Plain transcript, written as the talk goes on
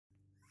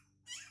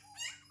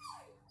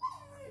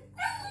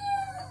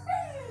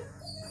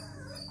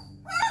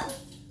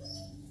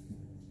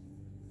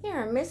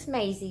Miss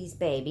Maisy's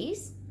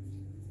babies.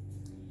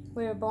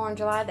 We were born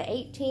July the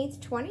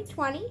 18th,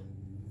 2020,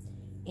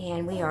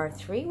 and we are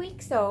 3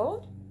 weeks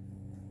old.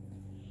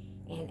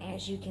 And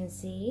as you can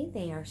see,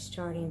 they are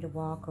starting to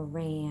walk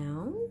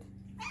around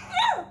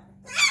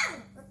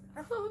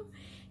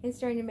and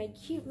starting to make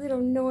cute little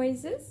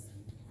noises.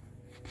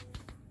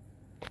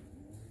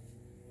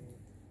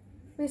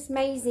 Miss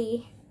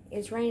Maisy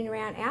is running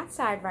around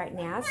outside right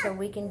now so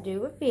we can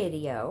do a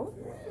video.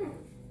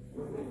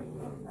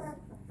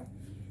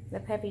 The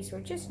puppies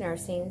were just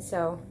nursing,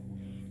 so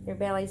their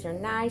bellies are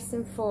nice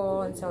and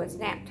full, and so it's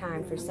nap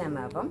time for some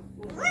of them.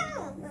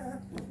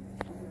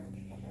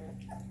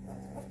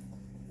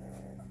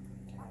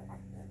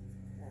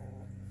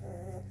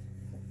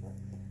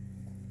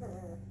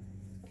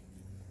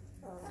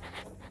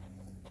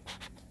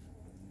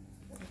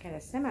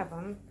 Because some of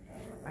them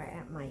are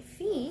at my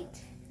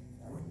feet.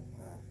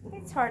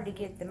 It's hard to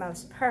get the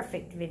most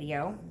perfect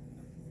video.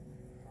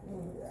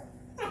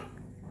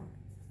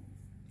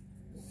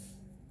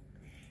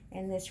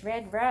 And this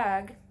red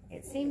rug,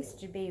 it seems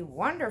to be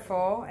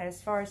wonderful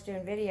as far as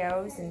doing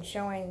videos and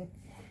showing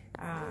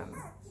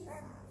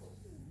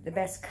the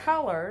best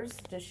colors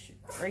to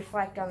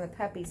reflect on the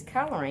puppy's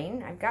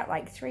coloring. I've got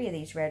like 3 of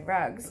these red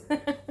rugs.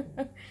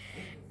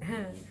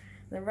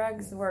 The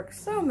rugs work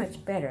so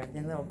much better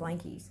than little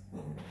blankies.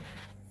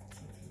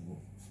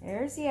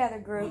 There's the other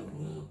group.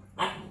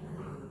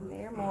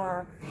 They're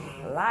more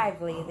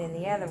lively than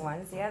the other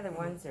ones. The other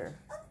ones are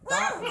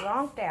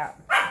zonked out.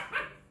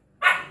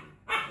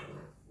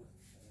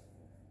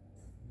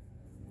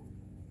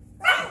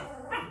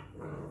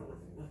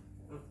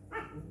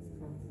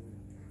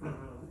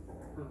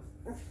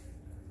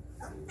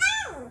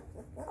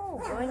 Oh,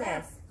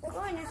 goodness.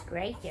 Goodness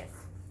gracious.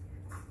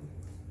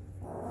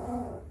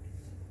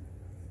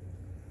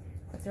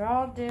 But they're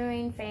all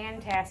doing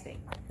fantastic.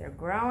 They're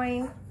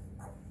growing.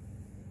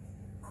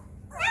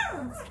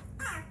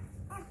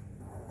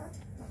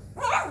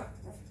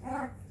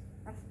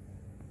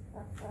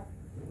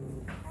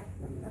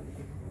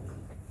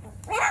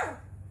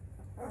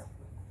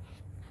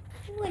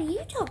 What are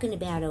you talking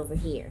about over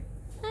here?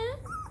 Huh?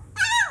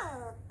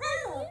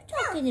 What are you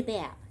talking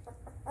about?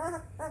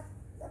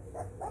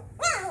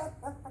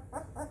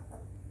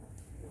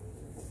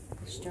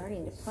 They're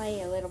starting to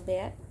play a little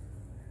bit.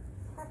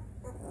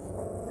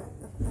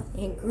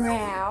 And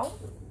growl.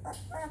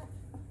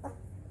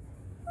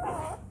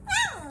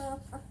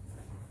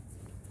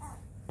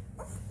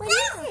 What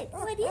is it?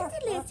 What is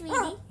it, little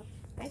sweetie?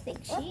 I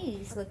think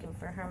she's looking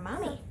for her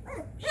mommy.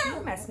 She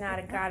must not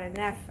have got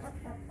enough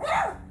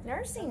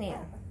nursing in.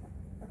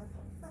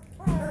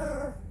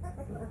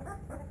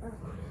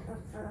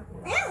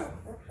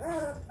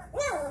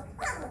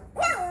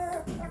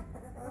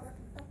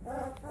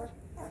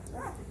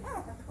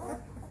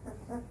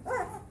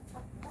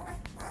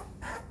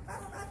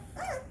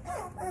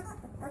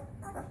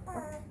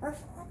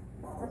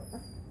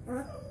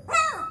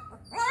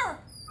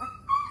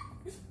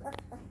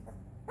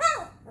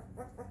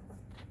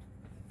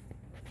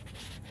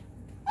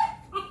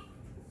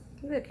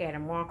 Look at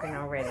them walking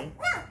already.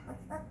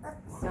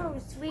 So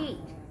sweet.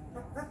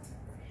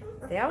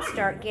 They'll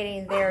start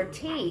getting their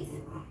teeth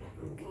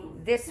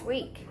this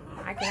week.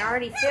 I can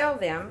already feel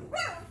them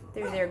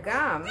through their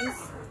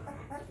gums.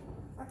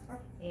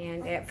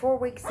 And at 4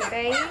 weeks of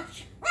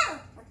age,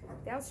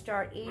 they'll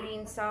start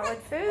eating solid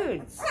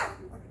foods.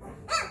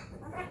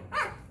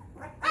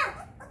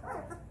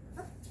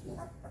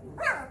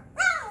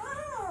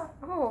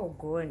 Oh,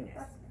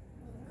 goodness.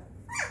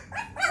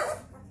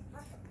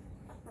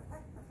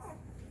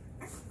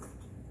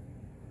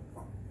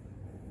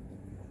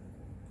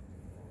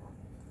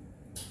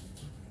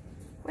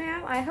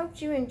 Well, I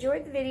hope you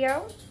enjoyed the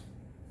video,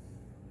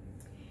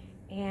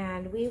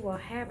 and we will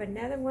have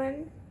another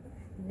one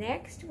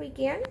next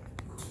weekend.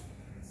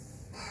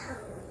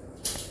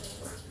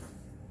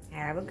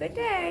 Have a good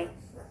day.